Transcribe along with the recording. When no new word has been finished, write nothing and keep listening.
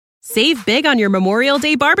Save big on your Memorial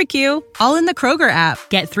Day barbecue, all in the Kroger app.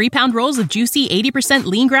 Get 3-pound rolls of juicy 80%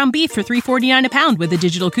 lean ground beef for $3.49 a pound with a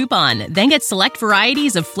digital coupon. Then get select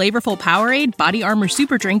varieties of flavorful Powerade, Body Armor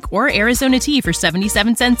Super Drink, or Arizona tea for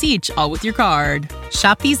 77 cents each, all with your card.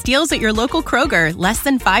 Shop these deals at your local Kroger, less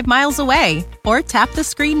than 5 miles away. Or tap the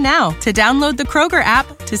screen now to download the Kroger app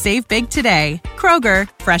to save big today. Kroger,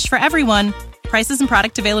 fresh for everyone. Prices and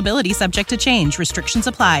product availability subject to change. Restrictions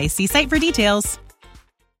apply. See site for details.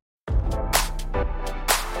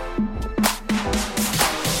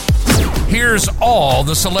 Here's all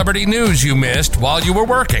the celebrity news you missed while you were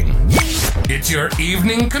working. It's your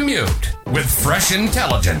evening commute with fresh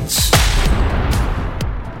intelligence.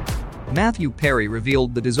 Matthew Perry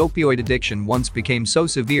revealed that his opioid addiction once became so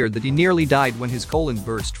severe that he nearly died when his colon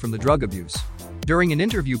burst from the drug abuse. During an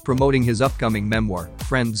interview promoting his upcoming memoir,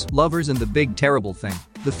 Friends, Lovers and the Big Terrible Thing,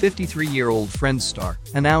 the 53-year-old Friends star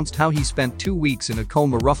announced how he spent 2 weeks in a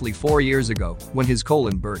coma roughly 4 years ago when his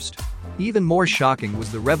colon burst. Even more shocking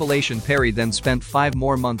was the revelation Perry then spent 5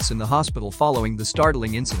 more months in the hospital following the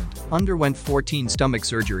startling incident, underwent 14 stomach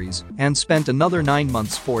surgeries, and spent another 9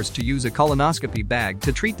 months forced to use a colonoscopy bag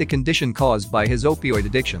to treat the condition caused by his opioid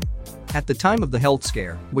addiction. At the time of the health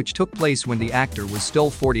scare, which took place when the actor was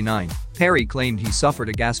still 49, Perry claimed he suffered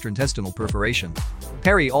a gastrointestinal perforation.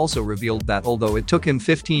 Perry also revealed that although it took him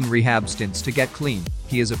 15 rehab stints to get clean,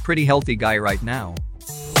 he is a pretty healthy guy right now.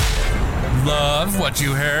 Love what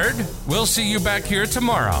you heard? We'll see you back here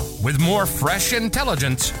tomorrow with more fresh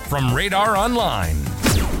intelligence from Radar Online.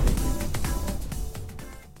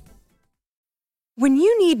 When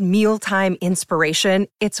you need mealtime inspiration,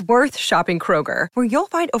 it's worth shopping Kroger, where you'll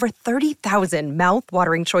find over 30,000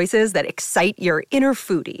 mouth-watering choices that excite your inner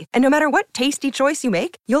foodie. And no matter what tasty choice you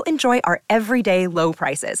make, you'll enjoy our everyday low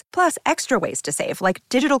prices, plus extra ways to save, like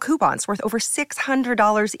digital coupons worth over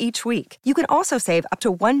 $600 each week. You can also save up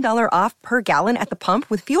to $1 off per gallon at the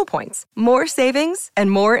pump with fuel points. More savings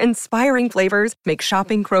and more inspiring flavors make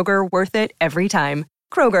shopping Kroger worth it every time.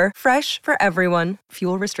 Kroger, fresh for everyone.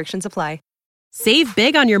 Fuel restrictions apply. Save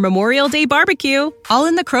big on your Memorial Day barbecue, all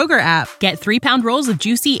in the Kroger app. Get 3-pound rolls of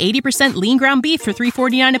juicy 80% lean ground beef for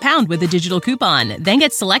 $3.49 a pound with a digital coupon. Then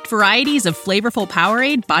get select varieties of flavorful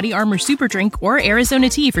Powerade, Body Armor Super Drink, or Arizona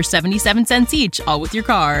tea for 77 cents each, all with your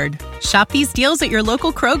card. Shop these deals at your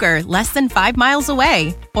local Kroger, less than 5 miles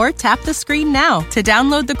away. Or tap the screen now to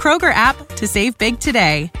download the Kroger app to save big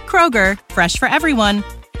today. Kroger, fresh for everyone.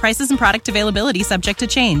 Prices and product availability subject to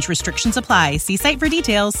change. Restrictions apply. See site for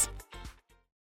details.